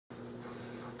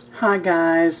Hi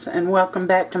guys, and welcome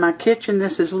back to my kitchen.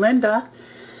 This is Linda.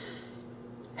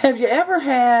 Have you ever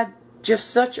had just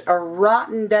such a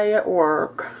rotten day at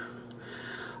work,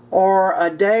 or a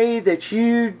day that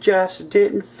you just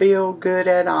didn't feel good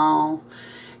at all,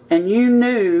 and you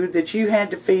knew that you had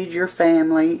to feed your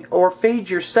family or feed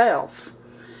yourself,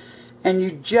 and you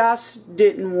just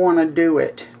didn't want to do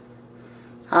it?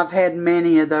 I've had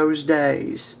many of those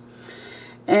days.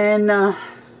 And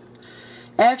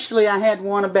actually, I had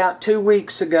one about 2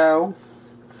 weeks ago,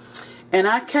 and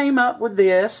I came up with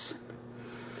this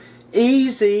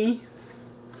easy,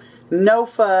 no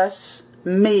fuss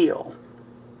meal.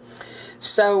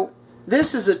 So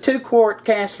this is a 2-quart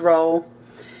casserole,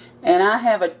 and I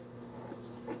have a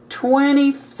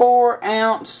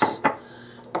 24-ounce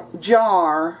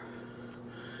jar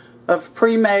of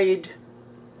pre-made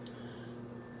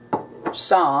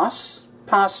sauce,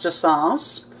 pasta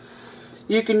sauce.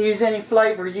 You can use any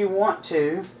flavor you want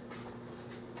to.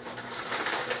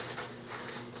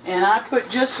 And I put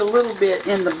just a little bit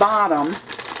in the bottom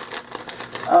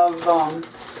of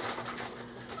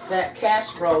that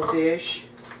casserole dish.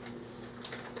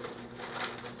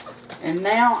 And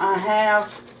now I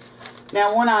have,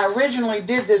 when I originally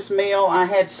did this meal, I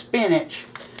had spinach,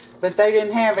 but they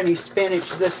didn't have any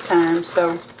spinach this time,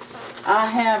 so I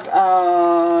have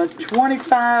a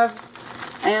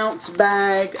 25-ounce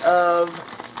bag of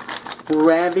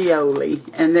ravioli,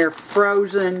 and they're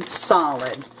frozen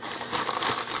solid.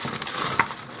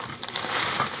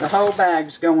 The whole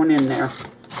bag's going in there.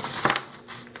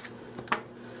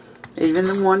 Even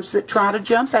the ones that try to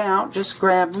jump out, just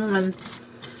grab them and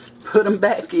put them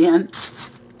back in.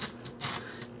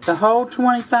 The whole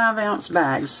 25-ounce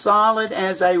bag, solid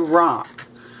as a rock.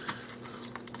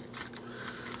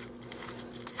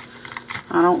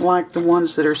 I don't like the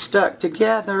ones that are stuck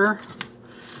together,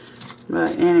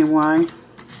 but anyway,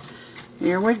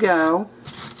 here we go.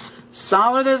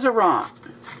 Solid as a rock.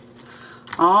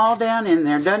 All down in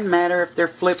there. Doesn't matter if they're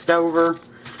flipped over.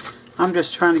 I'm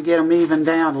just trying to get them evened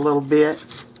out a little bit.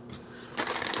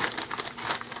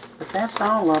 But that's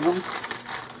all of them,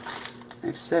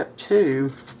 except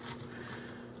 2.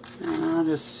 And I'll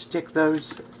just stick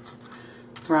those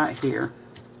right here.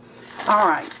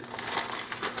 Alright.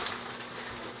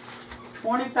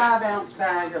 25-ounce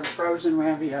bag of frozen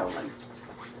ravioli.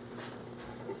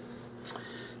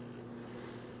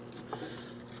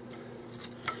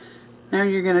 Now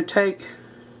you're going to take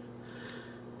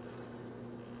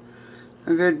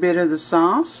a good bit of the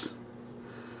sauce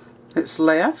that's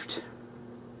left.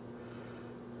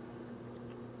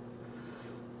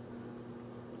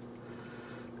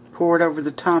 Pour it over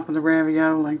the top of the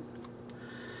ravioli.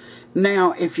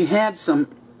 Now, if you had some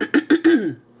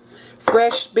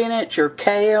fresh spinach or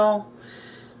kale,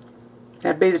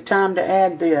 that'd be the time to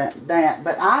add that.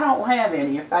 But I don't have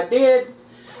any. If I did,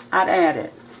 I'd add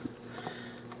it.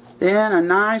 Then a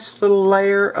nice little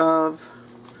layer of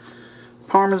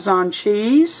Parmesan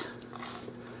cheese.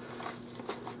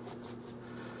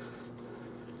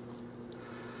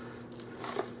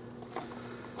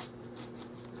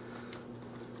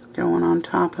 Going on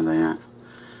top of that.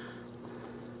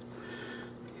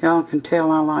 Y'all can tell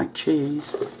I like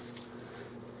cheese.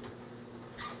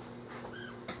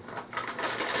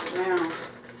 Now,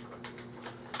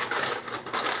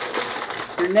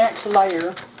 the next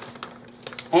layer,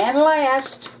 and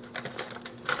last,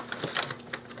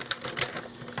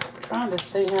 trying to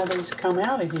see how these come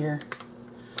out of here.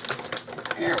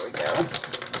 There we go.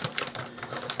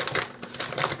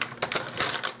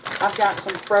 I've got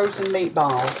some frozen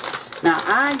meatballs. Now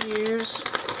I use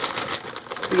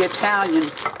the Italian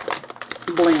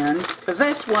blend, because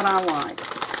that's what I like.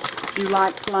 If you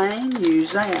like plain,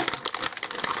 use that.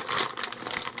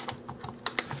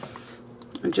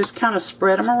 And just kind of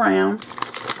spread them around.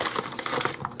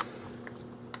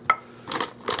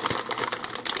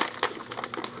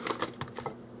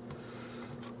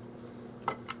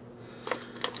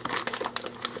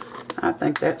 I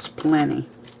think that's plenty.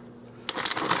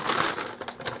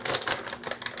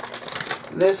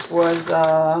 This was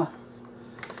a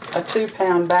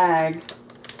 2-pound bag,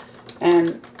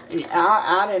 and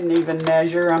I didn't even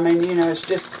measure. I mean, you know, it's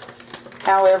just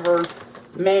however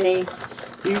many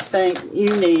you think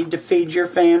you need to feed your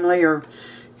family or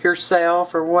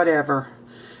yourself or whatever.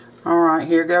 Alright,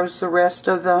 here goes the rest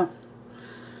of the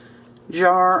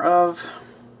jar of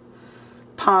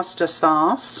pasta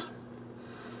sauce.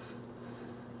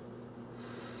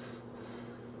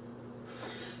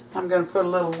 I'm going to put a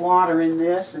little water in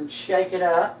this and shake it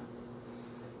up.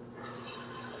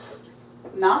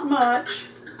 Not much.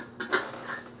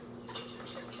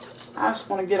 I just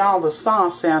want to get all the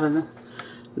sauce out of the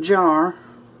jar.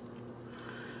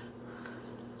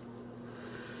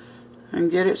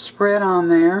 and get it spread on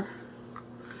there.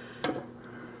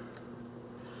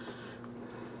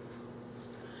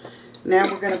 Now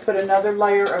we're going to put another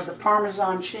layer of the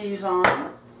Parmesan cheese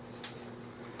on.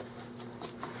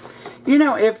 You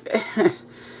know,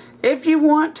 if you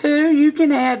want to, you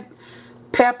can add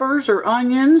peppers or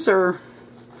onions or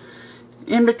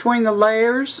in between the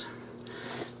layers.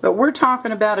 But we're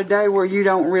talking about a day where you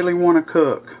don't really want to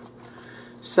cook.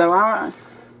 So I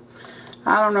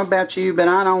don't know about you, but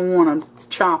I don't want to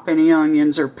chop any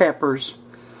onions or peppers.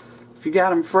 If you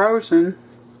got them frozen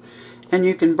and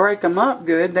you can break them up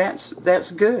good,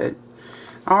 that's good.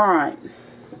 Alright.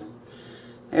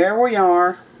 There we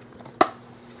are.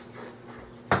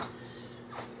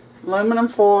 Aluminum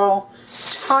foil,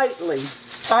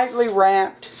 tightly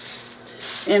wrapped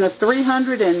in a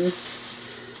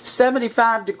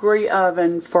 375 degree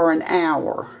oven for an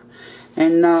hour.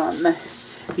 And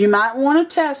you might want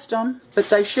to test them, but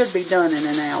they should be done in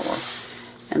an hour.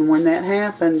 And when that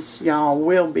happens, y'all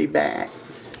will be back.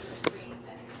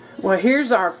 Well,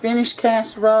 here's our finished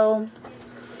casserole.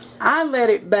 I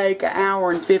let it bake an hour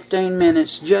and 15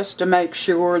 minutes just to make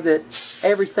sure that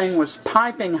everything was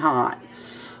piping hot.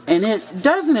 And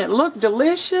doesn't it look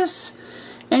delicious?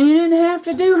 And you didn't have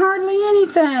to do hardly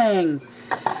anything.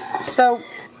 So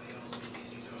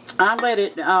I let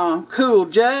it cool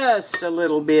just a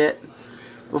little bit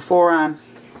before I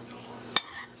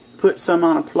put some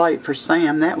on a plate for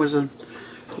Sam. That was a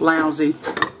lousy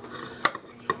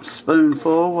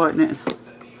spoonful, wasn't it?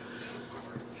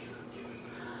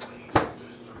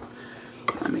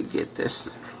 Let me get this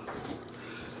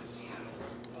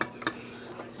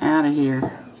out of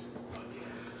here.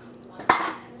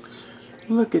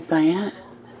 Look at that.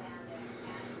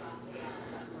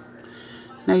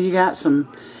 Now you got some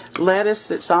lettuce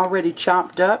that's already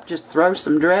chopped up. Just throw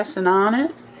some dressing on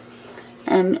it.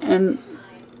 And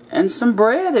some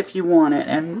bread if you want it.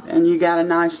 And you got a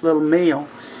nice little meal.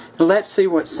 Now let's see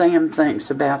what Sam thinks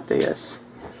about this.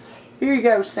 Here you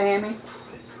go, Sammy.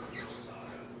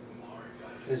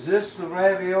 Is this the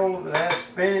ravioli that has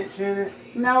spinach in it?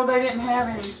 No, they didn't have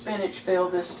any spinach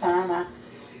filled this time. I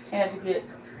had to get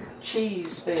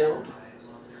cheese filled.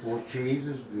 Well, cheese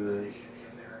is good.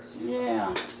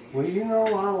 Yeah. Well, you know,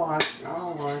 I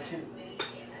like it.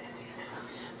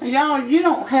 Y'all, you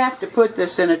don't have to put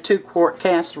this in a 2-quart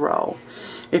casserole.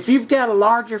 If you've got a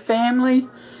larger family,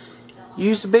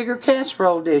 use a bigger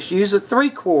casserole dish. Use a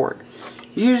 3-quart.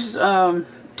 Use 2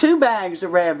 bags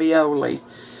of ravioli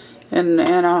and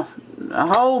a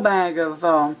whole bag of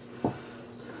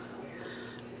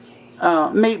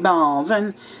meatballs.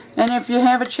 And if you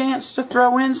have a chance to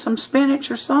throw in some spinach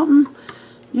or something,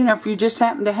 you know, if you just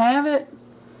happen to have it,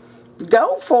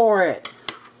 go for it.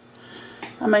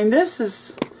 I mean, this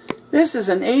is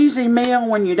an easy meal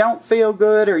when you don't feel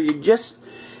good or you just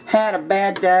had a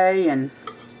bad day and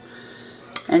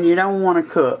you don't want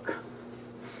to cook.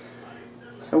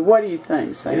 So what do you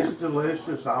think, Sam? It's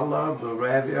delicious. I love the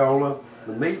ravioli.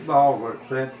 The meatballs are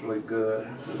exceptionally good.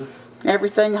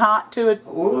 Everything hot to it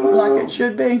like it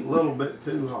should be? A little bit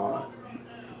too hot.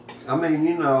 I mean,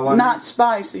 you know. Not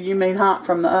spicy, you mean hot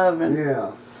from the oven?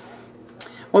 Yeah.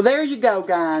 Well, there you go,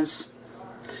 guys.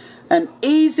 An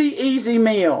easy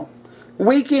meal.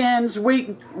 Weekends,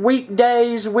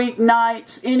 weekdays,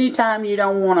 weeknights, anytime you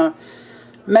don't want to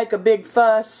make a big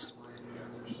fuss,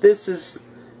 this is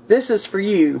for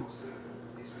you.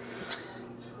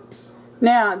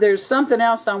 Now, there's something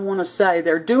else I want to say.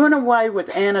 They're doing away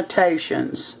with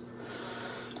annotations.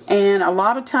 And a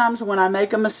lot of times when I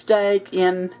make a mistake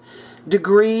in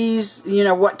degrees, you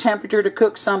know, what temperature to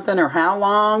cook something or how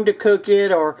long to cook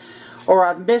it, or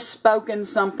I've misspoken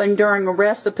something during a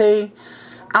recipe,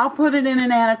 I'll put it in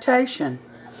an annotation.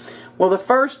 Well, the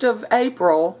 1st of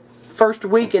April, first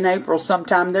week in April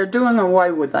sometime, they're doing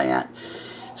away with that.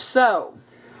 So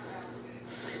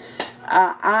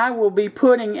I will be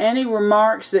putting any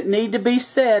remarks that need to be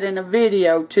said in a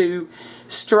video to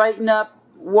straighten up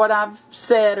what I've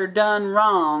said or done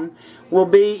wrong will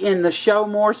be in the show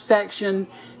more section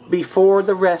before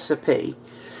the recipe.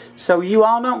 So you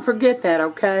all don't forget that,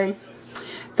 okay?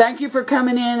 Thank you for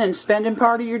coming in and spending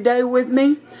part of your day with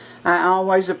me. I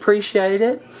always appreciate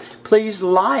it. Please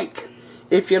like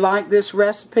if you like this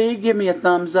recipe. Give me a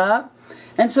thumbs up.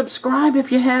 And subscribe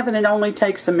if you haven't. It only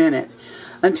takes a minute.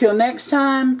 Until next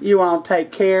time, you all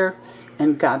take care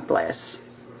and God bless.